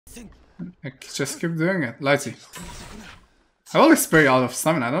Like, just keep doing it. Lighty. I always spray out of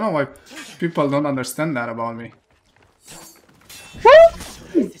stamina. I don't know why people don't understand that about me.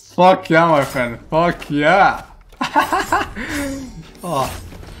 Woo! Fuck yeah, my friend. Fuck yeah. Oh,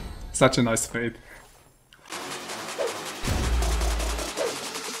 such a nice fade.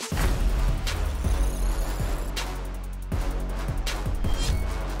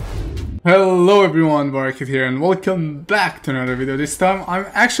 Hello everyone, Barakit here and welcome back to another video. This time I'm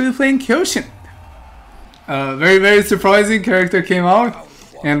actually playing Kyoshin. Very surprising character came out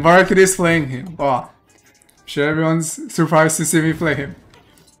and Barakit is playing him. Wow. I'm sure everyone's surprised to see me play him.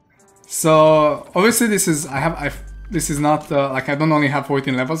 So obviously this is this is not like I don't only have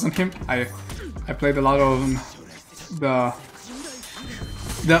 14 levels on him. I played a lot of the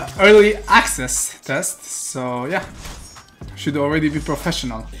early access test. So yeah, should already be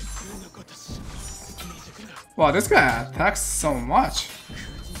professional. Wow, this guy attacks so much.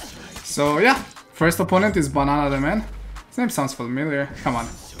 So yeah, first opponent is Banana the Man. His name sounds familiar. Come on.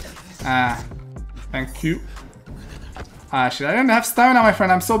 Thank you. Shit, I didn't have stamina, my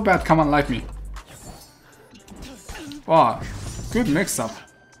friend. I'm so bad. Come on, light me. Wow, good mix-up.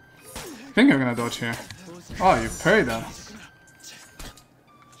 I think you're gonna dodge here. Oh, you parried that.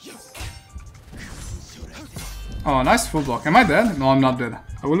 Oh, nice full block. Am I dead? No, I'm not dead.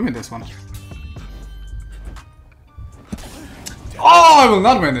 I will win this one. Oh, I will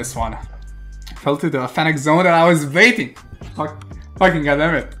not win this one. Fell to the Fennec zone that I was waiting. Fucking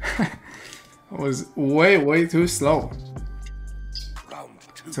goddamn it. I was way too slow.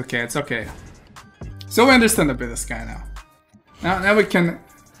 It's okay, it's okay. So we understand a bit of this guy now. Now we can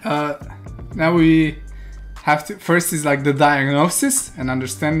now we have to first is like the diagnosis and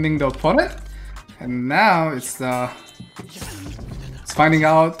understanding the opponent. And now it's finding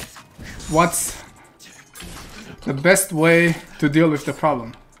out what's the best way to deal with the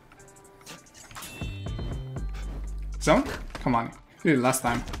problem. Zone? Come on, you did it last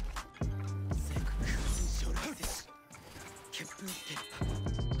time.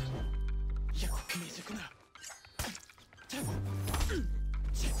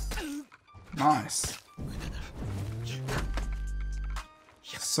 Nice.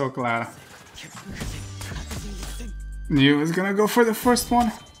 So glad. Knew I was gonna go for the first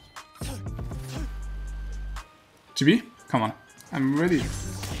one. GB? Come on. I'm ready.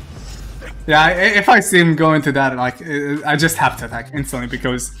 Yeah, if I see him go into that, like, I just have to attack instantly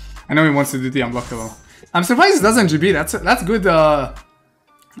because I know he wants to do the unblockable. I'm surprised he doesn't GB. That's good,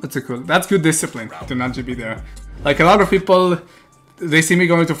 what's it called? That's good discipline to not GB there. Like, a lot of people, they see me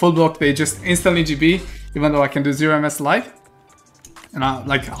going to full block, they just instantly GB, even though I can do 0 MS light. And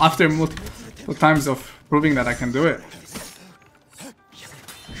like, after multiple times of proving that I can do it.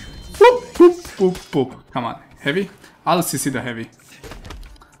 Boop, boop, boop, boop. Come on. Heavy? I'll CC the heavy.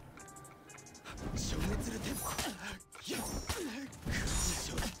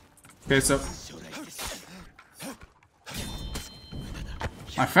 Okay, so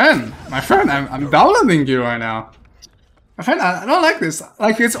my friend, I'm downloading you right now. My friend, I don't like this.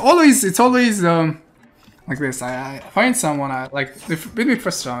 Like it's always like this. I find someone I like with me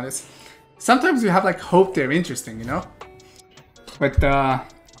first round. It's sometimes you have like hope they're interesting, you know. But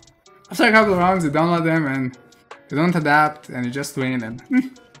after a couple of rounds, you download them and you don't adapt, and you just win. And I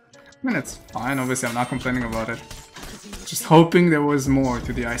mean, it's fine. Obviously, I'm not complaining about it. Just hoping there was more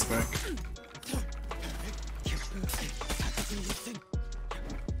to the iceberg.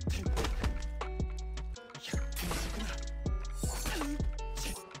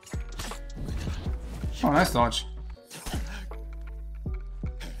 Oh, nice dodge.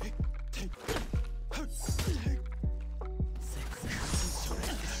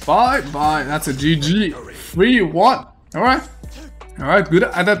 Bye. That's a GG. 3-1. Alright, good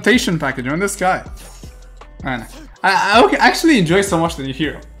adaptation package on this guy. Man, I actually enjoy so much the new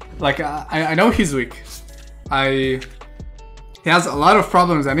hero. Like, I know he's weak. He has a lot of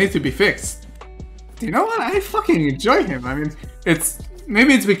problems that need to be fixed. Do you know what? I fucking enjoy him. I mean,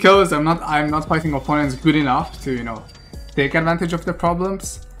 maybe it's because I'm not fighting opponents good enough to, you know, take advantage of the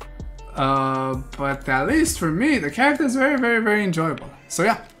problems. But at least for me, the character is very enjoyable. So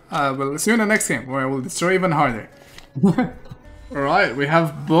yeah, we'll see you in the next game where I will destroy even harder. Alright, we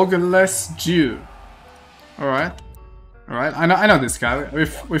have Bogeless Jew. Alright, I know this guy.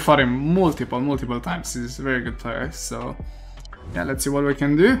 We fought him multiple times. He's a very good player. So yeah, let's see what we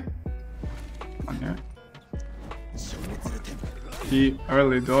can do. On here. He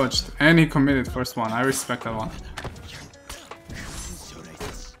early dodged and he committed first one. I respect that one.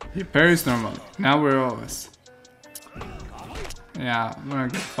 He parries normal. Now we're always. Yeah, I'm gonna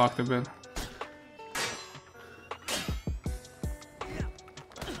get fucked a bit.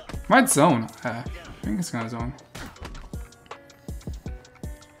 Might zone. I think it's gonna zone.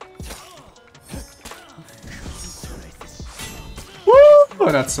 Woo!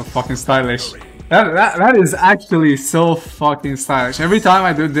 That's so fucking stylish. That is actually so fucking stylish. Every time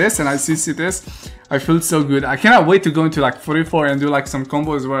I do this and I see this, I feel so good. I cannot wait to go into like 44 and do like some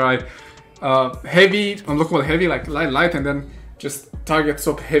combos where I heavy, unblockable heavy, like light, and then just target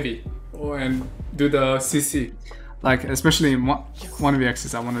swap heavy and do the CC. Like especially in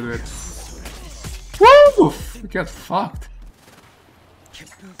 1vx's, I want to do it. Woo! Get fucked.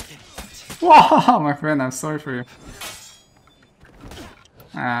 Wow, my friend, I'm sorry for you.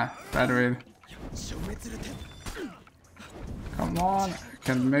 Ah, bad read. Come on, I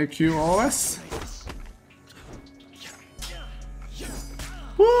can make you OS.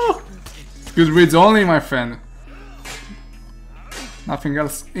 Woo! Good reads only, my friend. Nothing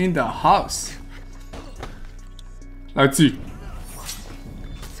else in the house. Let's see.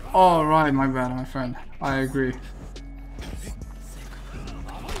 Alright, my bad, my friend. I agree.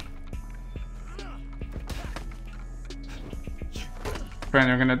 Friend,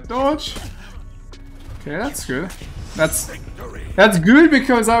 you're gonna dodge. Okay, that's good. That's good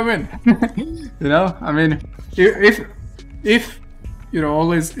because I win. You know, I mean, if you know,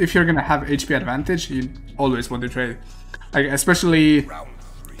 always if you're gonna have HP advantage, you always want to trade. Like especially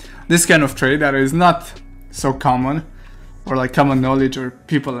this kind of trade that is not so common, or like common knowledge, or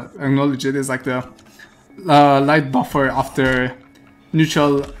people acknowledge it, is like the light buffer after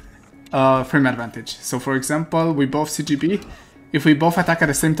neutral frame advantage. So for example, we both CGB. If we both attack at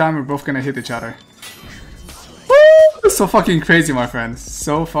the same time, we're both gonna hit each other. Woo! So fucking crazy, my friend.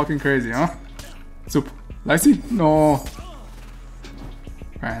 So fucking crazy, huh? Soup. Lacey? No.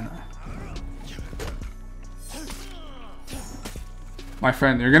 Man. My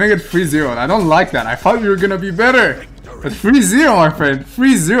friend, you're gonna get 3-0. I don't like that. I thought you were gonna be better. But 3-0, my friend.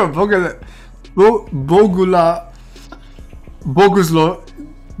 3-0. Boguslo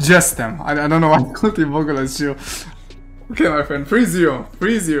Jestem. I don't know why I called him Boguslo. Okay, my friend, 3-0,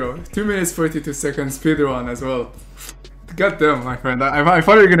 3-0, 2 minutes 42 seconds speedrun as well. God damn, my friend, I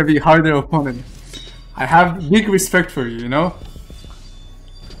thought you were gonna be harder opponent. I have big respect for you, you know?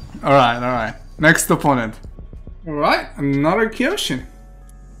 Alright, next opponent. Alright, another Kyoshin.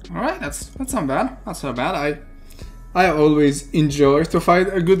 Alright, that's not bad, that's not bad. I always enjoy to fight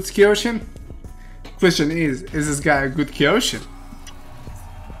a good Kyoshin. Question is this guy a good Kyoshin?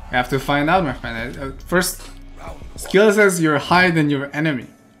 You have to find out, my friend. First, skill says you're higher than your enemy.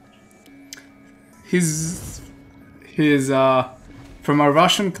 He's from a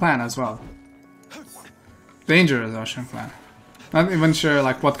Russian clan as well. Dangerous Russian clan. Not even sure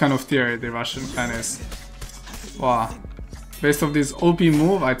like what kind of tier the Russian clan is. Wow. Based off this OP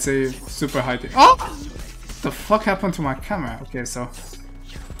move, I'd say super high tier. Oh! What the fuck happened to my camera? Okay, so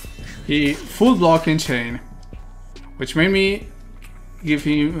he full block in chain, which made me give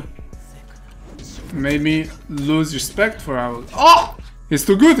him. Made me lose respect for our. Oh! He's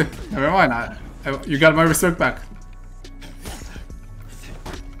too good! Never mind, you got my respect back.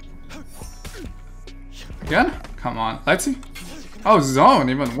 Again? Come on, let's see. Oh, zone,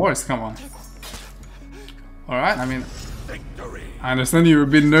 even worse, come on. Alright, I mean, I understand you were a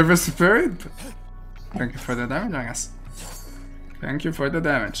bit nervous for it, but thank you for the damage, I guess. Thank you for the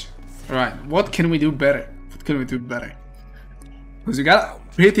damage. Alright, what can we do better? What can we do better? Because you got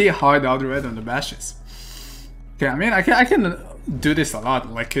pretty hard outer red on the bashes. Okay, I mean, I can do this a lot.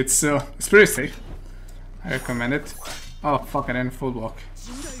 Like it's pretty safe. I recommend it. Oh fuck! I didn't full block.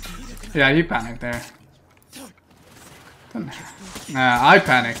 Yeah, he panicked there. Nah, I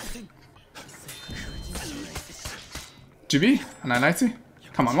panicked. GB and I like to.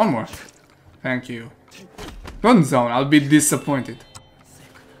 Come on, one more. Thank you. Don't zone. I'll be disappointed.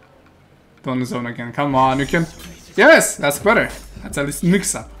 Don't zone again. Come on, you can. Yes, that's better. That's at least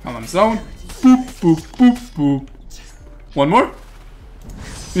mix up. Come on, zone. Boop, boop, boop, boop. One more?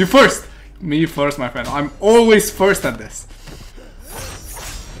 Me first. Me first, my friend. I'm always first at this.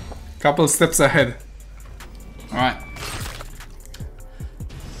 Couple steps ahead. Alright.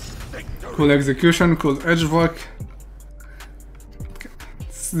 Cool execution, cool edge work.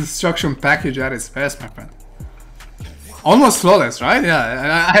 Destruction package at its best, my friend. Almost flawless, right?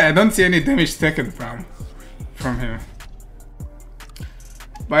 Yeah, I don't see any damage taken from him.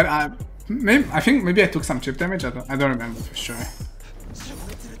 But I think maybe I took some chip damage. I don't remember for sure.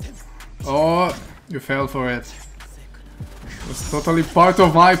 Oh, you fell for it. It was totally part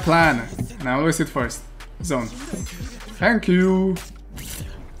of my plan, and I always hit first. Zone. Thank you.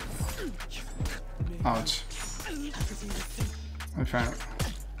 Ouch. I'm trying.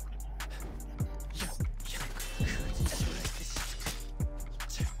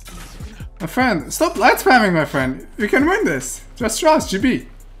 My friend, stop light spamming, my friend. We can win this. Just trust, GB.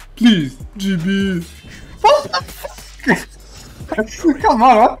 Please, GB. What the fuck? Come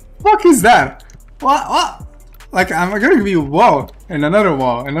on, what the fuck is that? What? Like, I'm gonna be wall, and another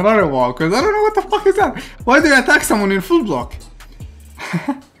wall, and another wall, because I don't know what the fuck is that. Why do you attack someone in full block?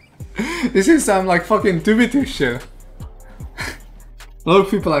 This is some, like, fucking 2v2 shit. A lot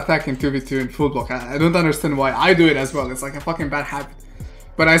of people attacking 2v2 in full block. I don't understand why. I do it as well. It's like a fucking bad habit.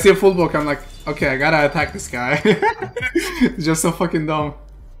 But I see a full block, I'm like, okay, I gotta attack this guy. It's just so fucking dumb.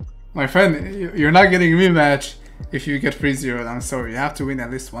 My friend, you're not getting a rematch if you get 3-0. I'm sorry. You have to win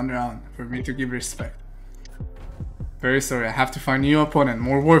at least one round for me to give respect. Very sorry. I have to find a new opponent,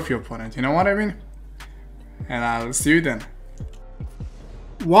 more worthy opponent. You know what I mean? And I'll see you then.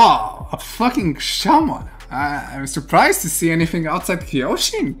 Wow, a fucking shaman. I'm surprised to see anything outside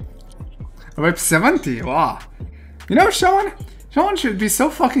Kyoshin. Web 70, wow. You know, Shaman should be so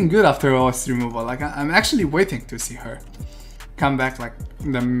fucking good after OS removal. Like, I'm actually waiting to see her come back, like,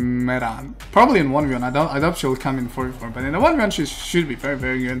 in the meta. Probably in 1v1. I doubt she'll come in 4v4, but in the 1v1 she should be very,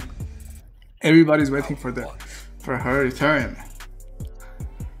 very good. Everybody's waiting for her return.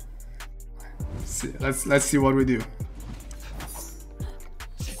 Let's see what we do.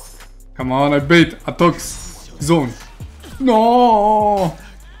 Come on, I bait. Attacks. Zone. No!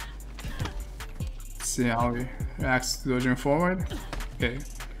 Let's see how he reacts to dodging forward. Okay.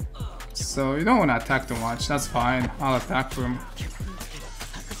 So you don't want to attack too much. That's fine. I'll attack for him. You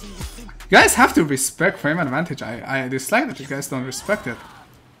guys have to respect frame advantage. I dislike that you guys don't respect it.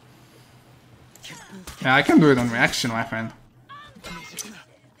 Yeah, I can do it on reaction, my friend.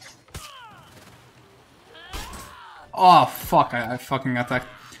 Oh, fuck. I fucking attacked.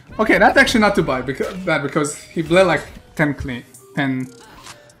 Okay, that's actually not too bad because he bled like 10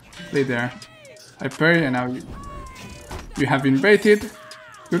 bleed there. I parry and now you have been baited.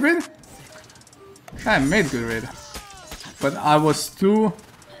 Good read? I made good read. But I was too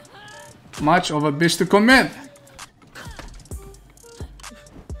much of a bitch to commit.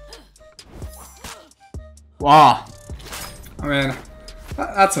 Wow. I mean,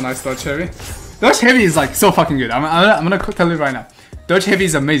 that's a nice dodge heavy. Dodge heavy is like so fucking good. I'm gonna tell you right now. Dodge heavy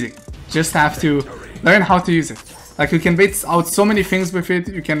is amazing. Just have to learn how to use it. Like, you can bait out so many things with it.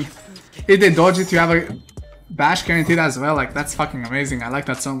 You can, if they dodge it, you have a bash guaranteed as well. Like, that's fucking amazing. I like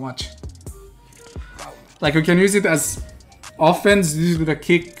that so much. Like, you can use it as offense, use it with a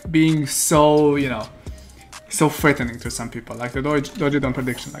kick being so, you know, so threatening to some people. Like the dodge it on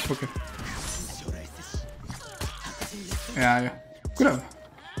prediction. Like, okay. Yeah. Good up.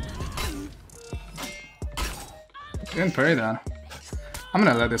 Didn't parry that. I'm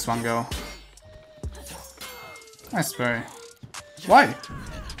gonna let this one go. Nice parry. Why?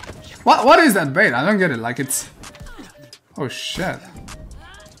 What is that bait? I don't get it. Like, it's... Oh shit.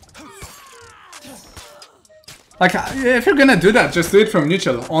 Like, if you're gonna do that, just do it from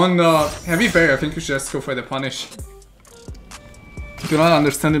neutral. On heavy parry, I think you should just go for the punish. You do not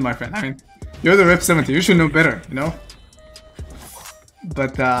understand it, my friend. I mean, you're the rep 70. You should know better, you know?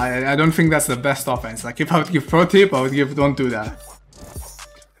 But I don't think that's the best offense. Like, if I would give pro tip, I would give don't do that.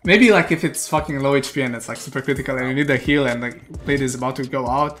 Maybe like if it's fucking low HP and it's like super critical and you need a heal and the blade is about to go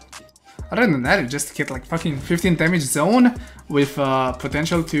out. Other than that, you just get like fucking 15 damage zone with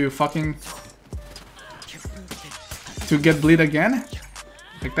potential to fucking... to get bleed again.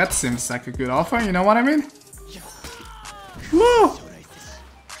 Like, that seems like a good offer, you know what I mean? Woo! I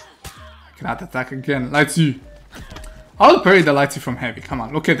cannot attack again. Lightsy. I'll parry the Lightsy from heavy. Come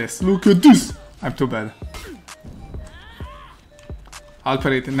on, look at this. Look at this! I'm too bad. I'll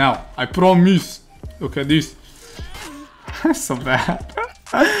parry it now. I promise. Look at this. So bad.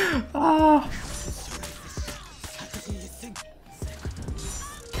 Ah.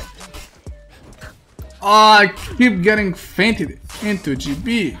 Oh, I keep getting fainted into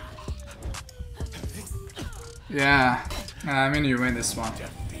GB. Yeah, I mean you win this one.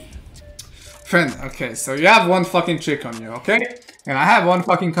 Friend, okay, so you have one fucking trick on you, okay? And I have one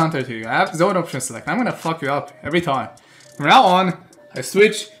fucking counter to you. I have zone option select. I'm gonna fuck you up every time. From now on, I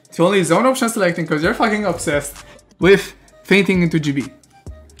switch to only zone option selecting because you're fucking obsessed with fainting into GB.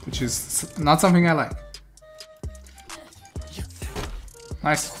 Which is not something I like.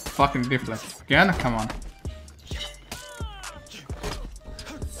 Nice fucking deflect. Again? Come on.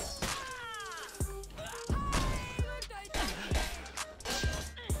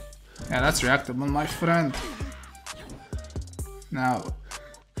 Yeah, that's reactable, my friend. Now.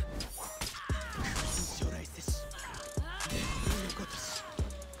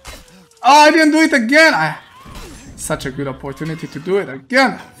 Oh, I didn't do it again! Such a good opportunity to do it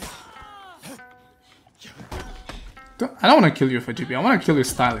again. I don't want to kill you for GB. I want to kill you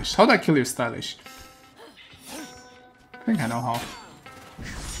stylish. How do I kill you stylish? I think I know how.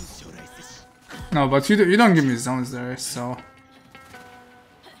 No, but you don't give me zones there, so...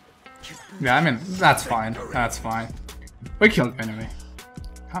 Yeah, I mean, that's fine. That's fine. We killed you anyway.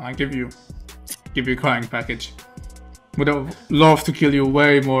 Come on, give you crying package. Would have loved to kill you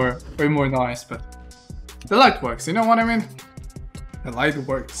way more nice, but the light works, you know what I mean? The light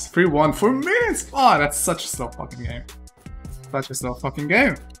works. 3-1 for minutes! Oh, that's such a slow fucking game. Such a slow fucking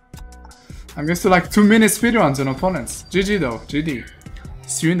game. I'm used to like 2-minute speedruns on opponents. GG though, GG.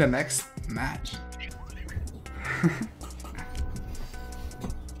 See you in the next match.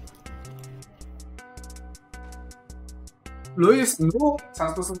 Luis, no,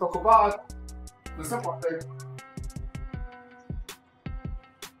 Sans doesn't talk about. There's no point there.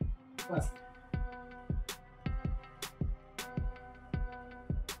 Yes.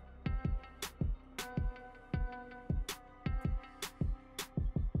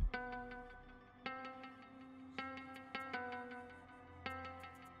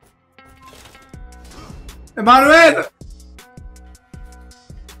 Emanuel!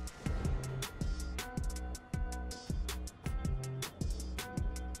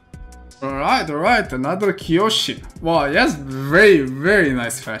 Alright, another Kyoshin. Wow, yes, very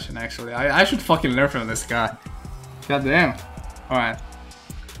nice fashion actually. I should fucking learn from this guy. God damn. Alright.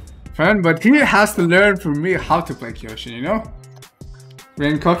 Friend, but he has to learn from me how to play Kyoshin, you know?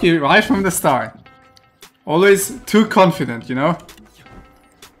 Being cocky right from the start. Always too confident, you know?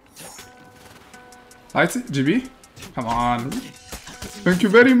 Right, GB? Come on. Thank you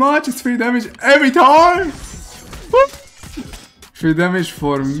very much, it's 3 damage every time! Woo! 3 damage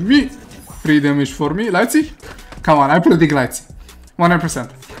for me. 3 damage for me. Lightsy? Come on, I predict Lightsy.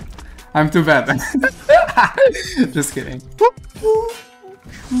 100%. I'm too bad. Just kidding.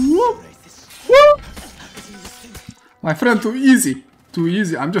 My friend, too easy. Too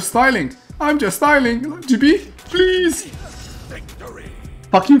easy. I'm just styling. GB, please.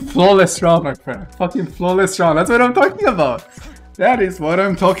 Fucking flawless round, my friend. Fucking flawless round. That's what I'm talking about. That is what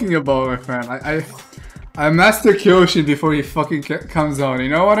I'm talking about, my friend. I master Kyoshin before he fucking comes on. You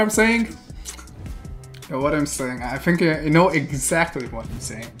know what I'm saying? You know what I'm saying? I think you know exactly what I'm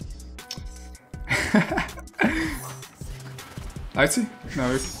saying. Lightsy?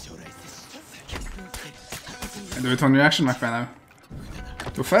 No, I do it on reaction, my friend.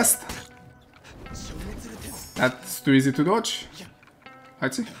 I'm too fast. That's too easy to dodge.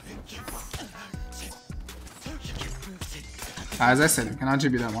 Lightsy? As I said, you cannot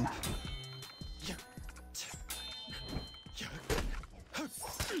GB that one.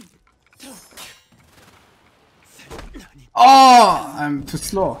 Oh, I'm too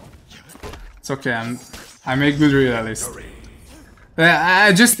slow. It's okay. I make good read at least.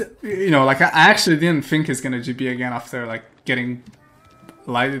 I just, you know, like I actually didn't think he's gonna GB again after like getting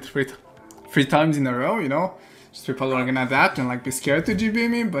lighted three times in a row. You know, just people are gonna adapt and like be scared to GB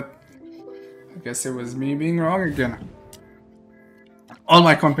me, but I guess it was me being wrong again. All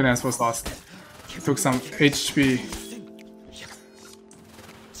my confidence was lost. Took some HP.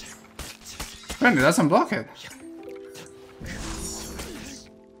 Friend, it doesn't block it.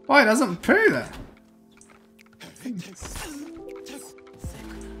 Why it doesn't parry that?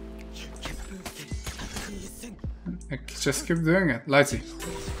 I just keep doing it. Lightsy.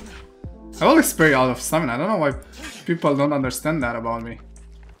 I always parry out of stamina. I don't know why people don't understand that about me.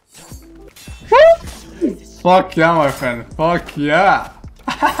 Woo! Fuck yeah, my friend. Fuck yeah.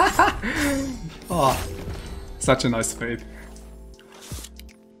 Oh, such a nice fade.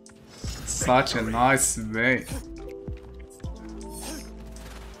 Such a nice fade.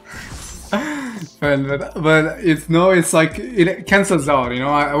 But it's no, it's like it cancels out, you know.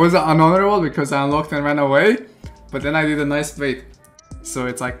 I was unhonorable because I unlocked and ran away, but then I did a nice bait. So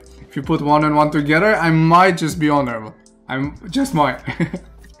it's like if you put 1 and 1 together, I might just be honorable. I'm just might.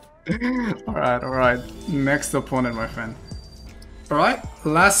 Alright. Next opponent, my friend. Alright,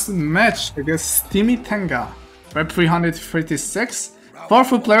 last match against Timmy Tenga. Rep 336.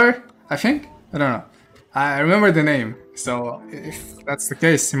 Powerful player, I think? I don't know. I remember the name, so if that's the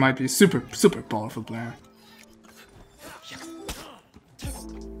case, he might be super powerful player.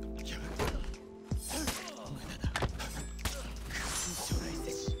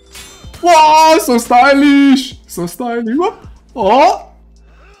 Wow, so stylish! So stylish. Oh!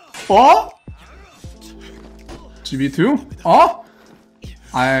 Oh! GB2? Oh!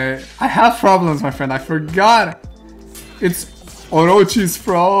 I have problems, my friend. I forgot. It's Orochi's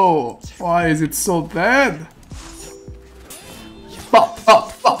Pro. Why is it so bad? Fuck.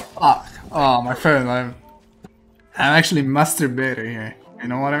 Oh, my friend, I'm actually masturbating here. You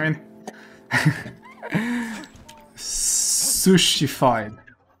know what I mean? Sushified.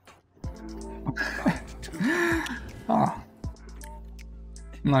 Ah.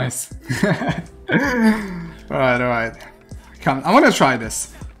 Nice. Alright. Come, I wanna try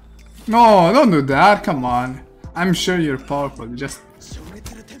this. No, don't do that, come on. I'm sure you're powerful, you just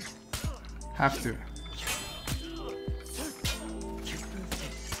have to.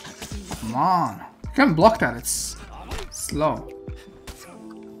 Come on. You can't block that, it's slow.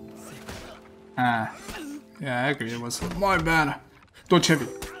 Ah. Yeah, I agree, it was my bad. Dodge heavy.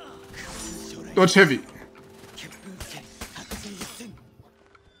 Dodge heavy.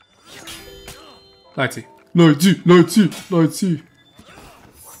 Lighty. Lighty.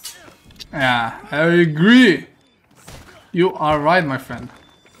 Yeah, I agree. You are right, my friend.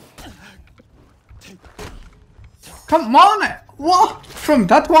 Come on! What? From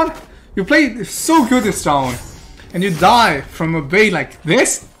that one? You played so good this round. And you die from a bait like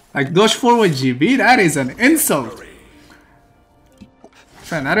this? Like dodge forward GB? That is an insult.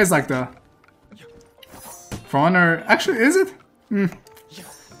 Friend, that is like the runner. Actually, is it? And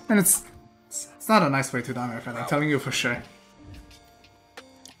it's not a nice way to die, my friend. I'm telling you for sure.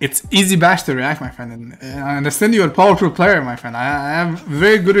 It's easy bash to react, my friend. And I understand you're a powerful player, my friend. I have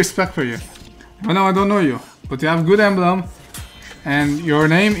very good respect for you. Even though I don't know you. But you have good emblem. And your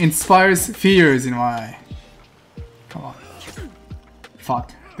name inspires fears in my eye. Come on.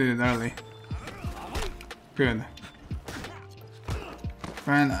 Fuck. Did it early. Good.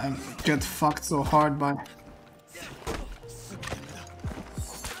 Friend, I get fucked so hard by...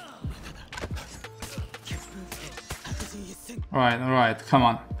 Alright, come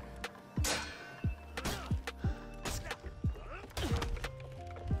on.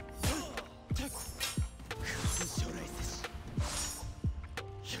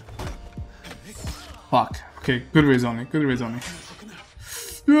 Fuck. Okay, good raise only.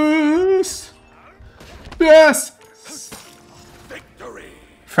 Yes!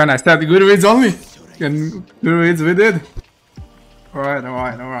 Friend, I started good reads only. And good reads we did. Alright.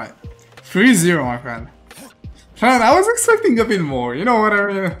 3-0, my friend. Friend, I was expecting a bit more, you know what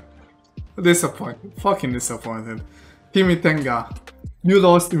I mean? Disappointed. Fucking disappointed. Timmy Tenga. You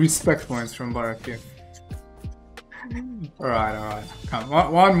lost respect points from Baraki. Alright. Come,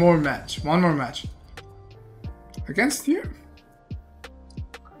 one more match. Against you?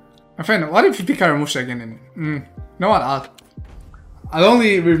 My friend, what if you pick Aramusha again in it? You know what? I'll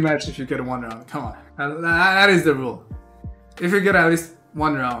only rematch if you get 1 round. Come on. That is the rule. If you get at least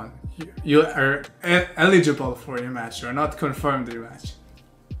 1 round, you are eligible for a rematch. You are not confirmed the rematch.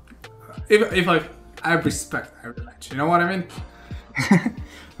 If I have respect, I rematch. You know what I mean?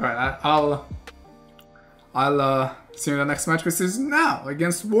 Alright, I'll see you in the next match, which is now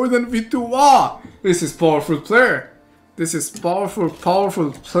against more than V2. This is powerful player. This is powerful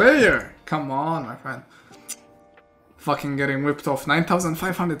player. Come on, my friend. Fucking getting whipped off.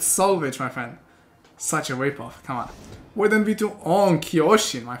 9,500 salvage, my friend. Such a whip off. Come on. More than V2 on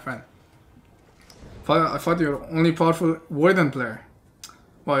Kyoshin, my friend. I thought you were only powerful Warden player.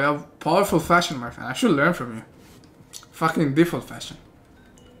 Well, you have powerful fashion, my friend. I should learn from you. Fucking default fashion.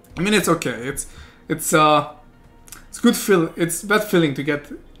 I mean, it's okay. It's good feel. It's bad feeling to get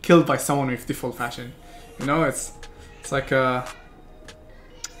killed by someone with default fashion. You know, it's like I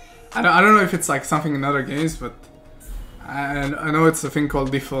don't know if it's like something in other games, but I know it's a thing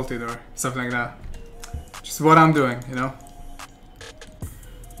called defaulted or something like that. Just what I'm doing, you know.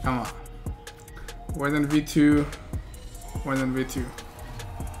 Come on. More than V2.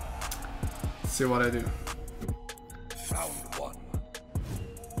 Let's see what I do. Round 1.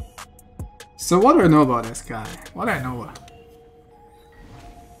 So what do I know about this guy? What do I know about?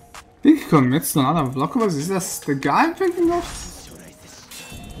 I think he commits to a lot of blockables. Is this the guy I'm thinking of?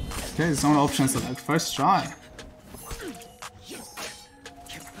 Okay, there's no options at first try.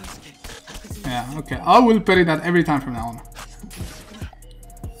 Yeah, okay. I will parry that every time from now on.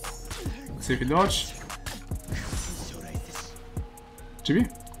 See if he dodge. GB?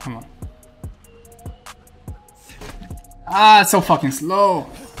 Come on. Ah, it's so fucking slow.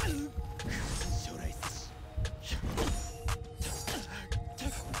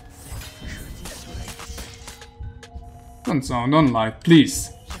 Don't lie,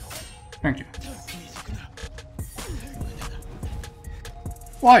 please. Thank you.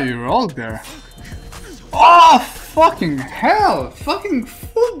 Why you rolled there? Oh, fucking hell! Fucking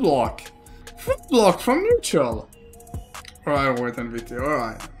foot block! Foot block from neutral! Alright, wait on VT,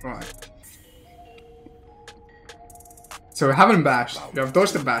 alright. So we haven't bashed, we have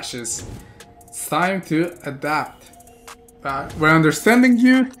dodged the bashes. It's time to adapt. We're understanding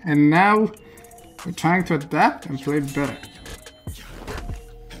you, and now we're trying to adapt and play better.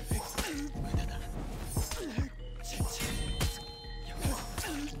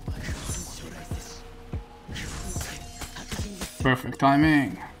 Perfect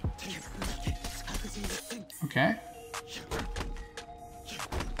timing. Okay.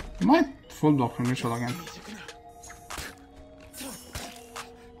 You might full block from neutral again.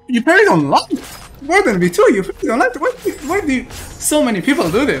 You parry on light? More than V2, you parry on light? Why do so many people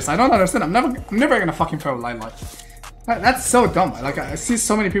do this? I don't understand. I'm never gonna fucking parry light like. That's so dumb. Like I see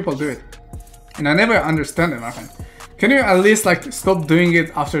so many people do it. And I never understand it, my friend. Can you at least like stop doing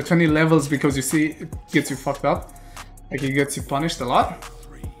it after 20 levels because you see it gets you fucked up? Like it gets you punished a lot?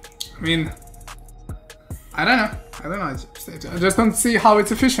 I mean, I don't know. I just don't see how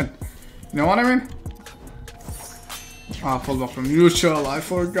it's efficient. You know what I mean? Ah, full block from neutral, I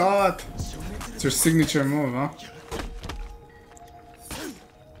forgot. It's your signature move, huh?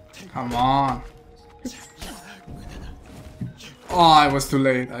 Come on. Oh, I was too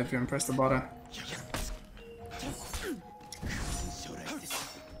late. I didn't press the button.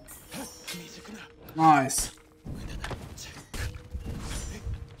 Nice.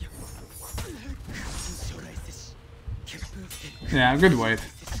 Yeah, good wait.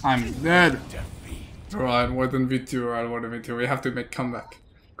 I'm dead. Alright, more than V2, alright, more than V2. We have to make comeback.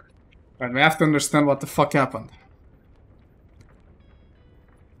 Right, we have to understand what the fuck happened.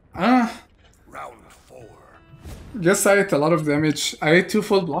 Round 4. Guess I ate a lot of damage. I ate 2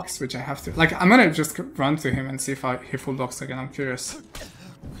 full blocks, which I have to. Like, I'm gonna just run to him and see if he full blocks again. I'm curious.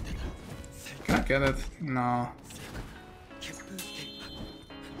 Can I get it? No.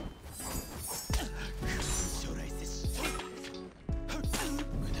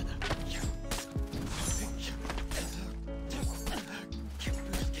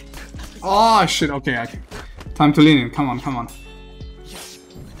 Oh shit, okay. Time to lean in. Come on, come on.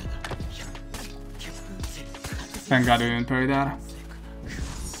 Thank god we didn't parry that.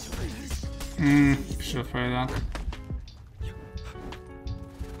 Should have parried that.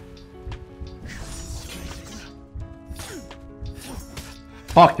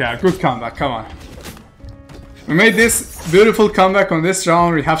 Fuck yeah, good comeback, come on. We made this beautiful comeback on this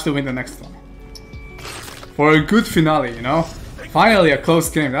round, we have to win the next one. For a good finale, you know? Finally a close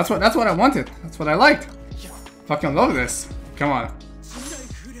game, that's what I wanted, that's what I liked. Fucking love this, come on.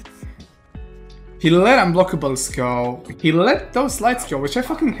 He let unblockables go, he let those lights go, which I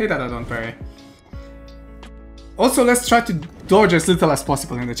fucking hate that I don't parry. Also, let's try to dodge as little as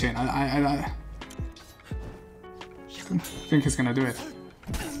possible in the chain. I think he's gonna do it.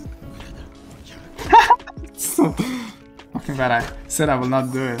 So fucking bad. I said I will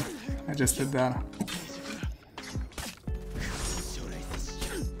not do it. I just did that.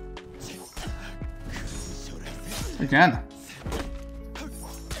 Again.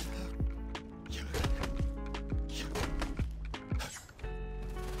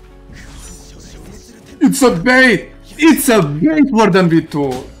 It's a bait! It's a bait more than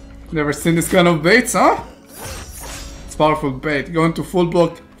V2! Never seen this kind of baits, huh? It's powerful bait. Going to full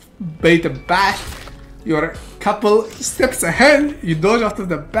block, bait a bash. You're a couple steps ahead, you dodge after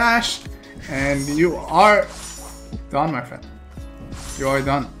the bash, and you are done, my friend. You are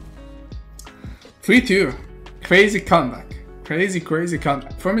done. 3-2. Crazy comeback. Crazy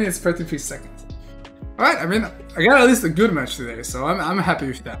comeback. 4 minutes 33 seconds. Alright, I mean, I got at least a good match today, so I'm happy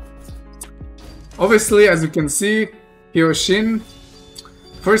with that. Obviously, as you can see, Kyoshin,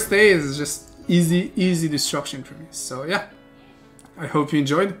 first day is just easy destruction for me. So yeah, I hope you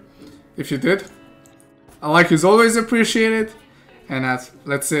enjoyed. If you did, a like is always appreciated. And at,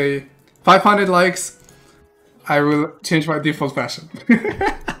 let's say, 500 likes, I will change my default fashion.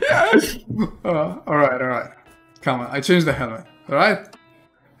 Alright. Come on, I changed the helmet. Alright?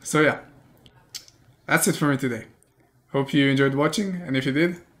 So yeah, that's it for me today. Hope you enjoyed watching, and if you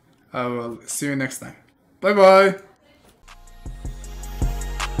did, I will see you next time. Bye bye!